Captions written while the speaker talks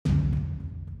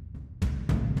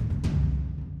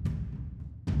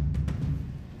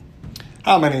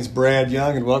Hi, my name is Brad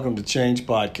Young, and welcome to Change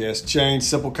Podcast. Change,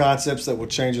 simple concepts that will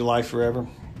change your life forever.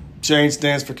 Change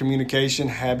stands for communication,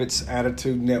 habits,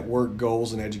 attitude, network,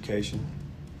 goals, and education.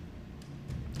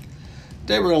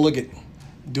 Today we're going to look at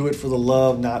do it for the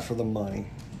love, not for the money.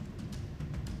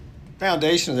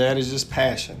 Foundation of that is just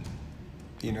passion.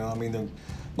 The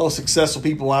most successful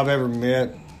people I've ever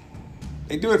met,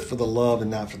 they do it for the love and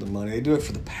not for the money. They do it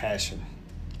for the passion.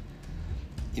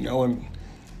 And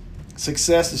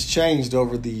success has changed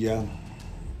over the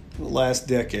last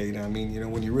decade.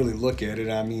 When you really look at it,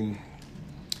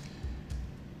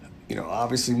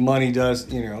 obviously money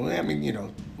does,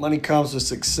 money comes with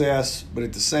success, but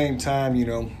at the same time,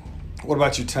 what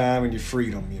about your time and your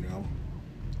freedom,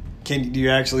 do you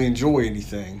actually enjoy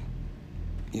anything?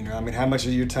 How much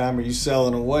of your time are you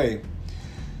selling away?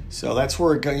 So that's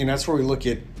where that's where we look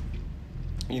at,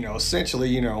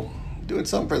 essentially, doing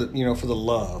something for the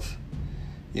love.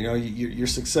 You're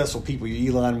successful people,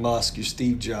 you Elon Musk, you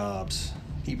Steve Jobs,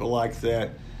 people like that.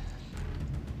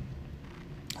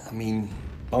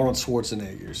 Arnold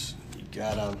Schwarzeneggers. You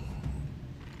got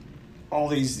all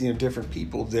these different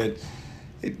people that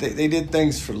they did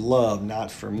things for love, not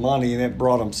for money, and it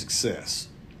brought them success.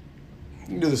 You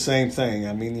can do the same thing.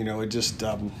 It just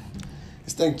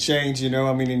this thing changed.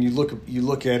 And you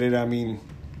look at it.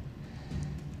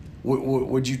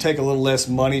 Would you take a little less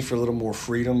money for a little more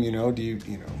freedom? Do you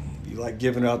like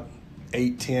giving up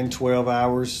 8, 10, 12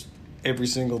 hours every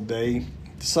single day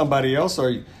to somebody else? Or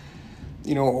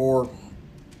are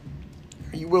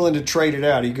you willing to trade it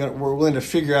out? We're willing to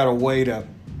figure out a way to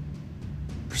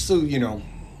pursue,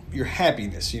 your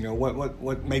happiness.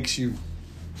 What makes you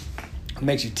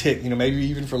tick. Maybe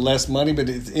even for less money, but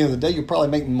at the end of the day, you'll probably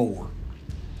make more.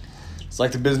 It's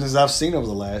like the business I've seen over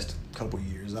the last couple of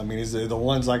years. It's the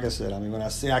ones, like I said, when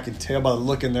I can tell by the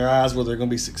look in their eyes whether they're going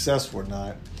to be successful or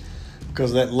not,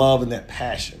 because of that love and that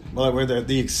passion. Well,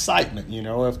 the excitement,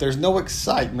 if there's no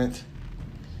excitement,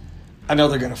 I know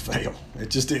they're going to fail.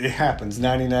 It happens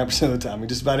 99% of the time,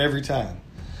 just about every time.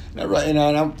 And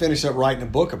I'm finished up writing a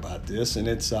book about this, and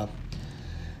it's going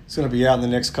to be out in the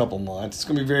next couple months. It's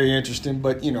going to be very interesting,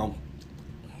 but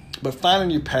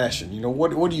finding your passion,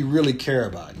 what do you really care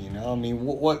about?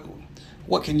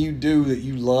 What can you do that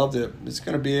you love that it's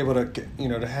going to be able to,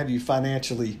 to have you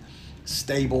financially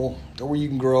stable to where you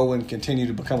can grow and continue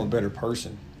to become a better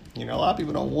person? A lot of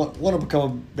people don't want to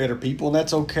become better people, and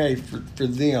that's okay for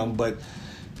them. But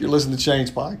if you're listening to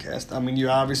Change Podcast, you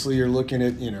obviously are looking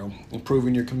at,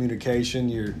 improving your communication.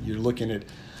 You're looking at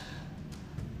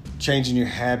changing your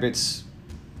habits,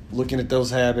 looking at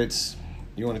those habits.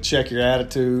 You want to check your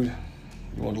attitude.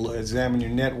 You want to examine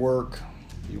your network.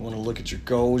 You want to look at your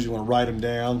goals. You want to write them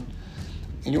down.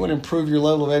 And you want to improve your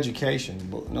level of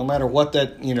education. No matter what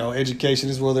that, education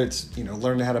is, whether it's,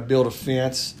 learning how to build a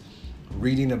fence,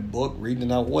 reading a book, reading a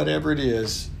novel, whatever it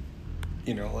is,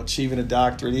 achieving a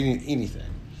doctorate, anything.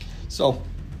 So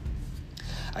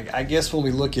I guess when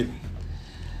we look at,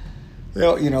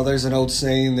 there's an old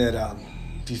saying that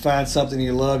if you find something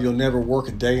you love, you'll never work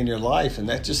a day in your life. And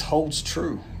that just holds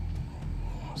true.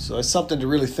 So it's something to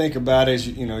really think about as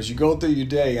you go through your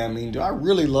day. Do I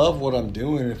really love what I'm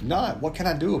doing? If not, what can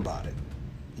I do about it?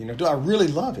 Do I really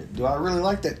love it? Do I really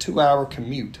like that 2-hour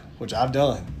commute, which I've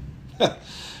done?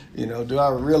 Do I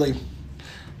really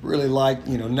like,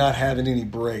 not having any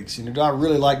breaks? Do I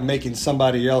really like making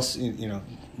somebody else,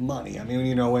 money?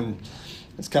 And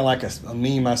it's kind of like a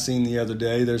meme I seen the other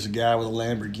day. There's a guy with a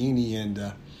Lamborghini,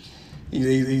 and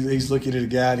he's looking at a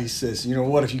guy, and he says,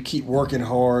 what if you keep working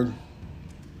hard?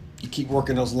 You keep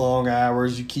working those long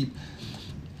hours. You keep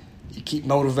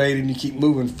motivated. And you keep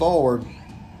moving forward.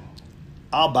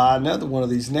 I'll buy another one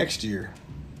of these next year.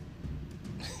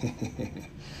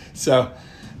 So,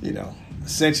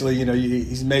 essentially,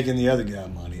 he's making the other guy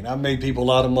money, and I've made people a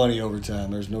lot of money over time.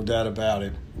 There's no doubt about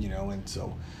it. And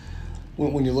so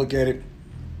when you look at it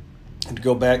and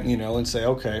go back, and say,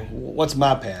 okay, what's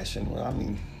my passion? Well,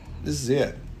 this is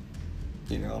it.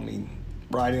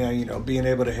 Writing, being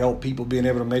able to help people, being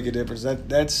able to make a difference.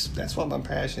 That's what my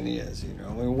passion is.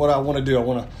 What I want to do, I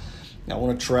want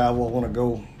to travel. I want to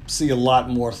go see a lot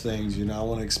more things. I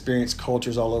want to experience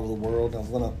cultures all over the world. I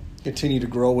want to continue to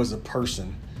grow as a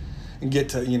person and get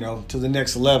to to the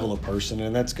next level of person.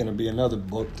 And that's going to be another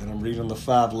book that I'm reading, the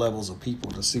 5 levels of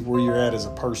people, to see where you're at as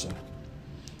a person.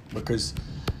 Because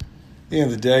at the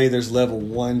end of the day, there's level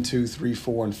 1, 2, 3,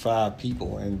 4, and 5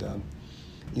 people, and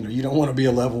you don't want to be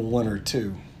a level 1 or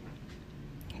 2,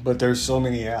 but there's so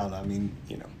many out.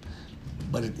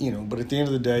 But at the end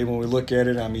of the day, when we look at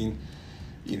it,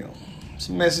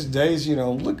 some message days,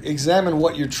 examine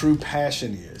what your true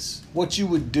passion is, what you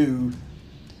would do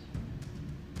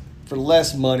for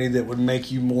less money that would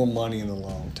make you more money in the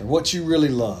long term. What you really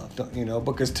love,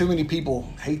 because too many people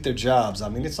hate their jobs. I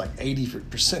mean, it's like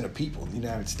 80% of people in the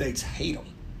United States hate them.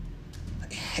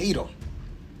 They hate them.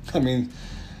 I mean,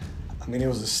 it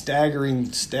was a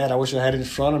staggering stat. I wish I had it in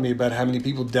front of me about how many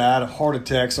people died of heart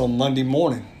attacks on Monday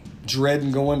morning,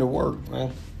 dreading going to work.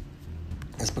 Well,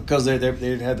 it's because they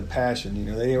didn't have the passion.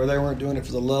 They weren't doing it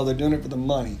for the love. They're doing it for the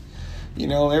money.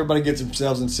 Everybody gets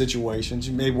themselves in situations.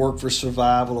 You may work for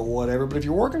survival or whatever, but if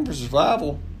you're working for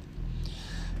survival,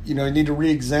 you need to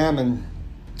re-examine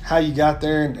how you got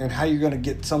there and how you're going to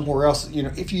get somewhere else,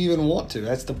 if you even want to.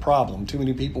 That's the problem. Too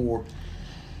many people,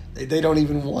 they don't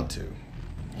even want to.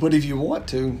 But if you want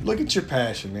to, look at your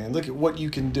passion, man. Look at what you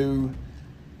can do.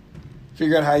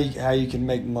 Figure out how you can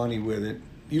make money with it.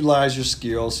 Utilize your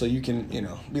skills so you can,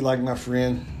 be like my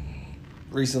friend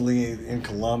recently in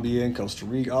Colombia and Costa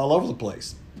Rica, all over the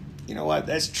place. You know what?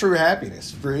 That's true happiness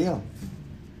for him.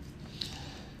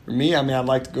 For me, I'd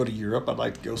like to go to Europe. I'd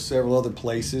like to go several other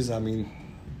places.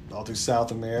 All through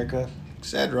South America,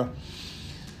 etc.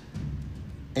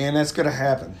 And that's going to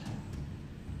happen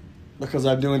because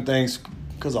I'm doing things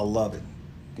because I love it.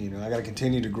 I got to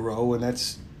continue to grow, and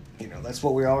that's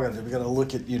what we all got to do. We got to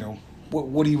look at,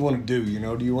 what do you want to do?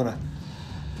 Do you want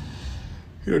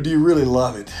to, do you really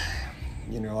love it?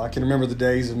 I can remember the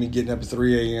days of me getting up at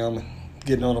 3 a.m.,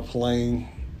 getting on a plane,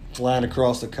 flying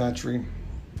across the country,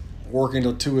 working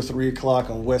till 2 or 3 o'clock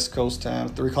on West Coast time,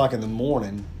 3 o'clock in the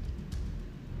morning,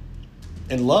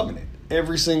 and loving it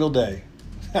every single day.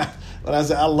 When I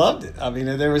said I loved it,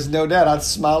 there was no doubt. I'd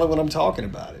smile when I'm talking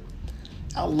about it.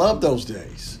 I love those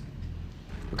days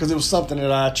because it was something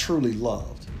that I truly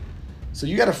loved. So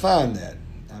you got to find that.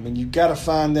 You got to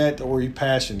find that where your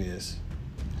passion is.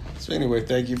 So anyway,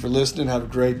 thank you for listening. Have a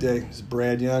great day. This is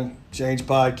Brad Young, Change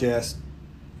Podcast,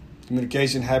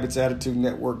 Communication, Habits, Attitude,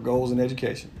 Network, Goals, and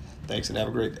Education. Thanks and have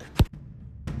a great day.